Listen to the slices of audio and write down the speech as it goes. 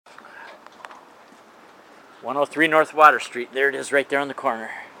103 North Water Street. There it is right there on the corner.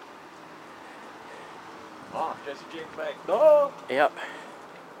 Oh, Jesse James Bank. No! Yep.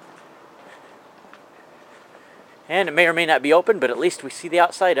 And it may or may not be open, but at least we see the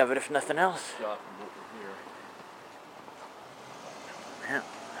outside of it, if nothing else. Yeah, from over here. Yeah.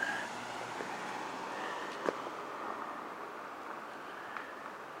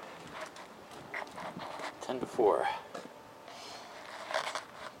 Ten to 4.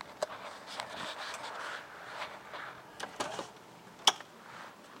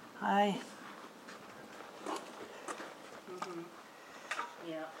 Hi.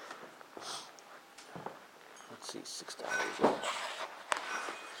 Yeah. Let's see, $6.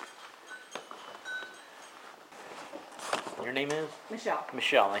 Your name is? Michelle.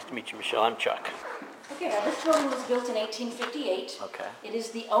 Michelle. Nice to meet you, Michelle. I'm Chuck. Okay, now this building was built in 1858. Okay. It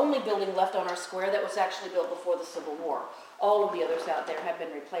is the only building left on our square that was actually built before the Civil War. All of the others out there have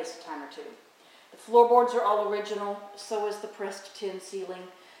been replaced a time or two. The floorboards are all original, so is the pressed tin ceiling.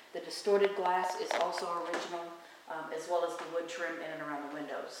 The distorted glass is also original, as well as the wood trim in and around the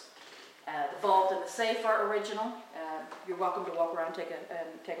windows. The vault and the safe are original. You're welcome to walk around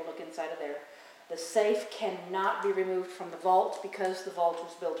and take a look inside of there. The safe cannot be removed from the vault because the vault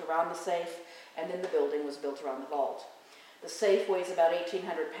was built around the safe, and then the building was built around the vault. The safe weighs about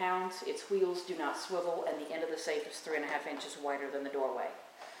 1,800 pounds. Its wheels do not swivel, and the end of the safe is 3.5 inches wider than the doorway.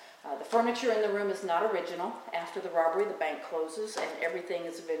 The furniture in the room is not original. After the robbery, the bank closes, and everything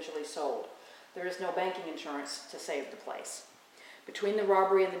is eventually sold. There is no banking insurance to save the place. Between the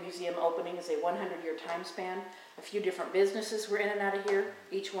robbery and the museum opening is a 100-year time span. A few different businesses were in and out of here,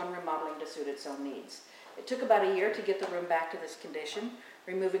 each one remodeling to suit its own needs. It took about a year to get the room back to this condition,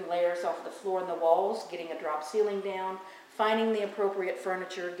 removing layers off the floor and the walls, getting a drop ceiling down, finding the appropriate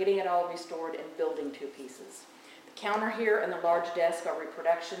furniture, getting it all restored, and building 2 pieces. The counter here and the large desk are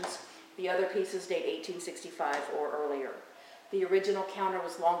reproductions. The other pieces date 1865 or earlier. The original counter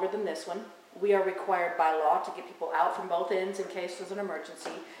was longer than this one. We are required by law to get people out from both ends in case there's an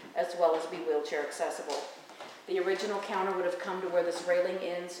emergency, as well as be wheelchair accessible. The original counter would have come to where this railing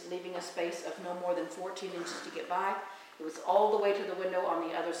ends, leaving a space of no more than 14 inches to get by. It was all the way to the window on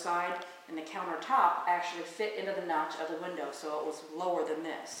the other side, and the countertop actually fit into the notch of the window, so it was lower than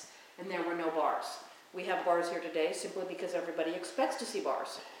this, and there were no bars. We have bars here today simply because everybody expects to see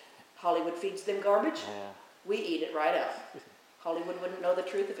bars. Hollywood feeds them garbage. Yeah. We eat it right up. Hollywood wouldn't know the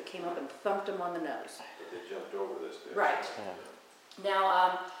truth if it came up and thumped them on the nose. But they jumped over this, didn't they? Right. Yeah.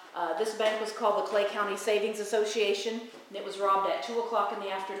 Now, this bank was called the Clay County Savings Association, and it was robbed at 2 o'clock in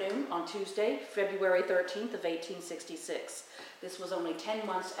the afternoon on Tuesday, February 13th of 1866. This was only 10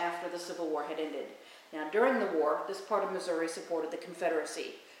 months after the Civil War had ended. Now, during the war, this part of Missouri supported the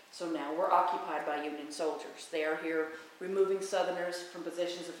Confederacy. So now we're occupied by Union soldiers. They are here removing Southerners from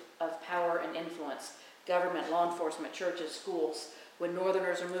positions of power and influence. Government, law enforcement, churches, schools. When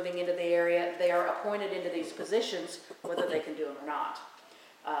Northerners are moving into the area, they are appointed into these positions, whether they can do them or not.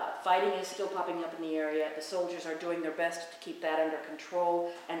 Fighting is still popping up in the area. The soldiers are doing their best to keep that under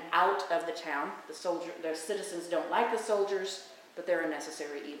control and out of the town. The citizens don't like the soldiers, but they're a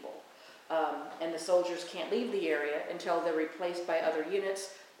necessary evil. And the soldiers can't leave the area until they're replaced by other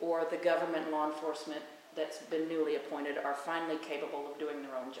units, or the government and law enforcement that's been newly appointed are finally capable of doing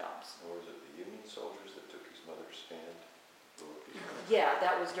their own jobs. Or was it the Union soldiers that took his mother's stand? Yeah,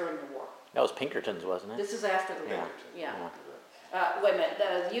 that was during the war. That was Pinkerton's, wasn't it? This is after the war. Yeah. Yeah. Wait a minute.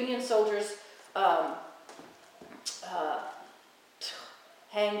 The Union soldiers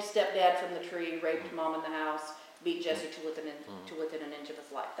hanged stepdad from the tree, raped mom in the house, beat Jesse to within an inch of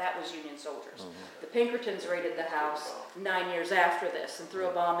his life. That was Union soldiers. The Pinkertons raided the house 9 years after this and threw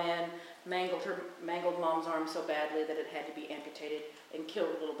a bomb in, mangled mom's arm so badly that it had to be amputated, and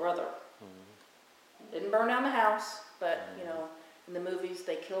killed little brother. Didn't burn down the house, but you know, in the movies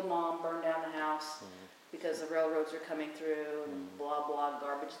they kill mom, burn down the house because the railroads are coming through and blah blah,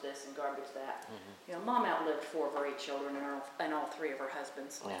 garbage this and garbage that. You know, mom outlived 4 of her 8 children and all 3 of her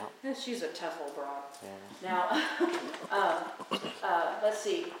husbands. Yeah. She's a tough old broad. Yeah. Now, let's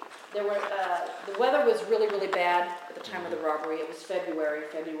see. There were the weather was really, really bad at the time of the robbery. It was February.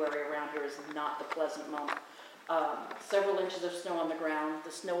 February around here is not the pleasant month. Several inches of snow on the ground.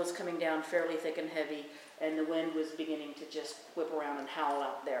 The snow was coming down fairly thick and heavy, and the wind was beginning to just whip around and howl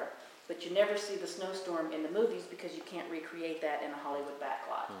out there. But you never see the snowstorm in the movies because you can't recreate that in a Hollywood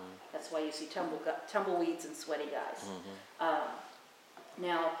backlot. That's why you see tumbleweeds and sweaty guys.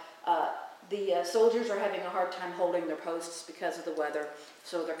 Now, the soldiers are having a hard time holding their posts because of the weather,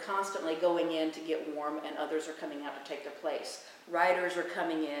 so they're constantly going in to get warm, and others are coming out to take their place. Riders are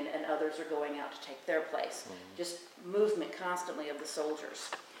coming in, and others are going out to take their place. Just movement constantly of the soldiers.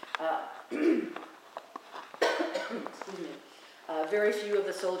 excuse me. Very few of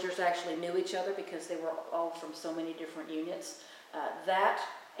the soldiers actually knew each other because they were all from so many different units. That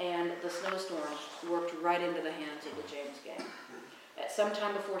and the snowstorm worked right into the hands of the James gang. At some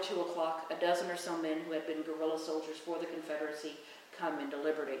time before 2 o'clock, a dozen or so men who had been guerrilla soldiers for the Confederacy come into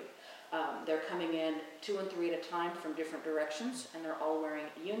Liberty. They're coming in 2 and 3 at a time from different directions, and they're all wearing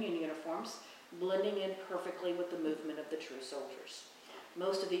Union uniforms, blending in perfectly with the movement of the true soldiers.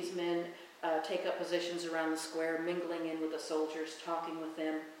 Most of these men take up positions around the square, mingling in with the soldiers, talking with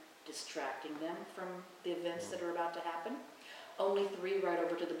them, distracting them from the events that are about to happen. Only 3 ride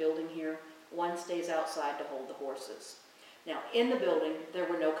over to the building here. 1 stays outside to hold the horses. Now, in the building, there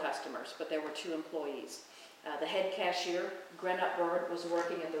were no customers, but there were 2 employees. The head cashier, Grenup Bird, was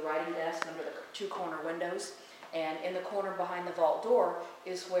working at the writing desk under the 2 corner windows, and in the corner behind the vault door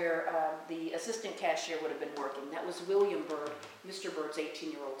is where the assistant cashier would have been working. That was William Bird, Mr. Bird's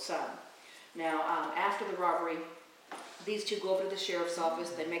 18-year-old son. Now, after the robbery, these 2 go over to the sheriff's office,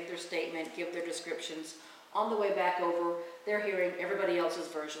 they make their statement, give their descriptions. On the way back over, they're hearing everybody else's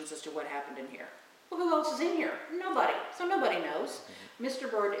versions as to what happened in here. Well, who else is in here? Nobody. So nobody knows.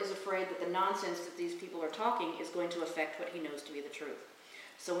 Mr. Bird is afraid that the nonsense that these people are talking is going to affect what he knows to be the truth.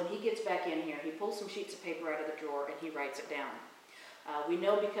 So when he gets back in here, he pulls some sheets of paper out of the drawer and he writes it down. We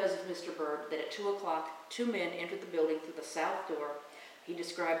know because of Mr. Bird that at 2 o'clock, 2 men entered the building through the south door. He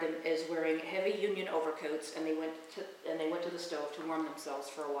described them as wearing heavy Union overcoats, and they went to the stove to warm themselves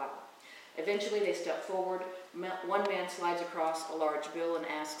for a while. Eventually, they step forward. 1 man slides across a large bill and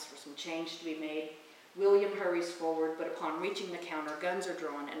asks for some change to be made. William hurries forward, but upon reaching the counter, guns are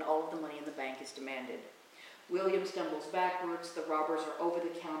drawn and all of the money in the bank is demanded. William stumbles backwards. The robbers are over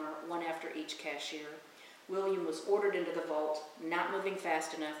the counter, 1 after each cashier. William was ordered into the vault, not moving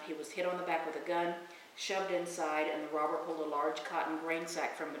fast enough. He was hit on the back with a gun, shoved inside, and the robber pulled a large cotton grain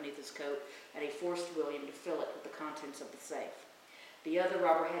sack from beneath his coat, and he forced William to fill it with the contents of the safe. The other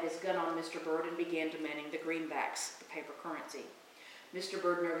robber had his gun on Mr. Bird and began demanding the greenbacks, the paper currency. Mr.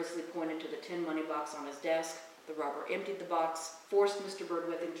 Bird nervously pointed to the tin money box on his desk. The robber emptied the box, forced Mr. Bird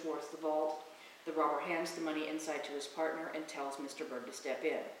with him towards the vault. The robber hands the money inside to his partner and tells Mr. Bird to step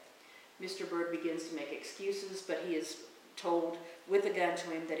in. Mr. Bird begins to make excuses, but he is told with a gun to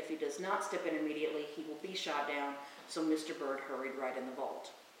him that if he does not step in immediately, he will be shot down, so Mr. Bird hurried right in the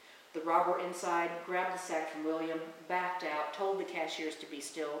vault. The robber inside grabbed the sack from William, backed out, told the cashiers to be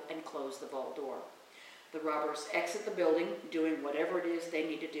still, and closed the vault door. The robbers exit the building, doing whatever it is they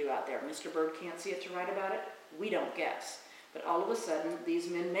need to do out there. Mr. Bird can't see it to write about it. We don't guess. But all of a sudden, these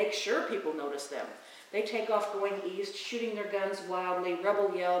men make sure people notice them. They take off going east, shooting their guns wildly,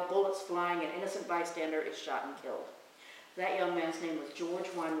 rebel yell, bullets flying, an innocent bystander is shot and killed. That young man's name was George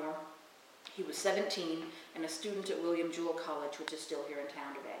Wynmore. He was 17 and a student at William Jewell College, which is still here in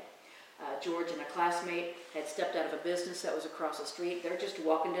town today. George and a classmate had stepped out of a business that was across the street. They're just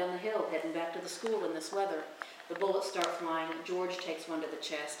walking down the hill, heading back to the school in this weather. The bullets start flying. George takes one to the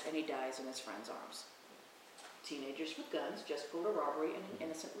chest, and he dies in his friend's arms. Teenagers with guns just pulled a robbery, and an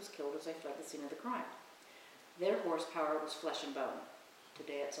innocent was killed as they fled the scene of the crime. Their horsepower was flesh and bone.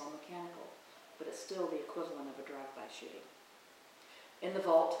 Today it's all mechanical, but it's still the equivalent of a drive-by shooting. In the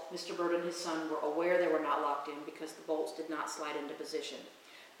vault, Mr. Bird and his son were aware they were not locked in because the bolts did not slide into position.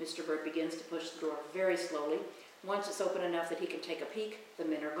 Mr. Bird begins to push the door very slowly. Once it's open enough that he can take a peek, the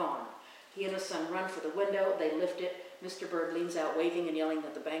men are gone. He and his son run for the window. They lift it. Mr. Bird leans out, waving and yelling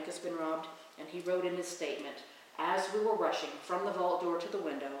that the bank has been robbed, and he wrote in his statement, "As we were rushing from the vault door to the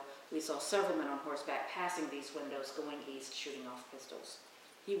window, we saw several men on horseback passing these windows going east, shooting off pistols."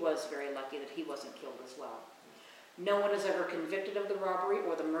 He was very lucky that he wasn't killed as well. No one is ever convicted of the robbery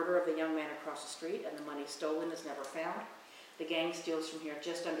or the murder of the young man across the street, and the money stolen is never found. The gang steals from here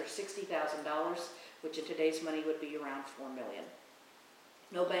just under $60,000, which in today's money would be around $4 million.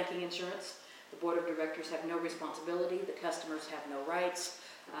 No banking insurance. The board of directors have no responsibility. The customers have no rights.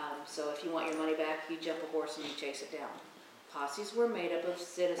 So if you want your money back, you jump a horse and you chase it down. Posses were made up of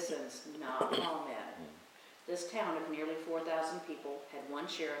citizens, not lawmen. This town of nearly 4,000 people had 1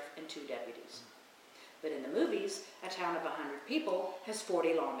 sheriff and 2 deputies. But in the movies, a town of 100 people has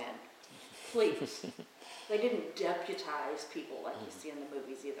 40 lawmen. Please. They didn't deputize people like you see in the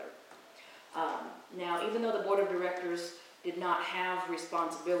movies either. Now, even though the board of directors did not have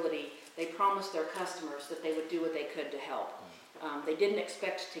responsibility, they promised their customers that they would do what they could to help. They didn't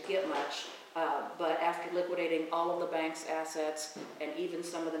expect to get much, but after liquidating all of the bank's assets and even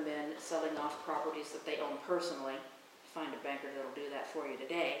some of the men selling off properties that they own personally, find a banker that'll do that for you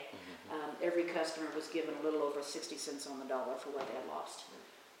today, every customer was given a little over 60 cents on the dollar for what they had lost.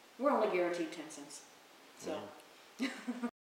 We're only guaranteed 10 cents. So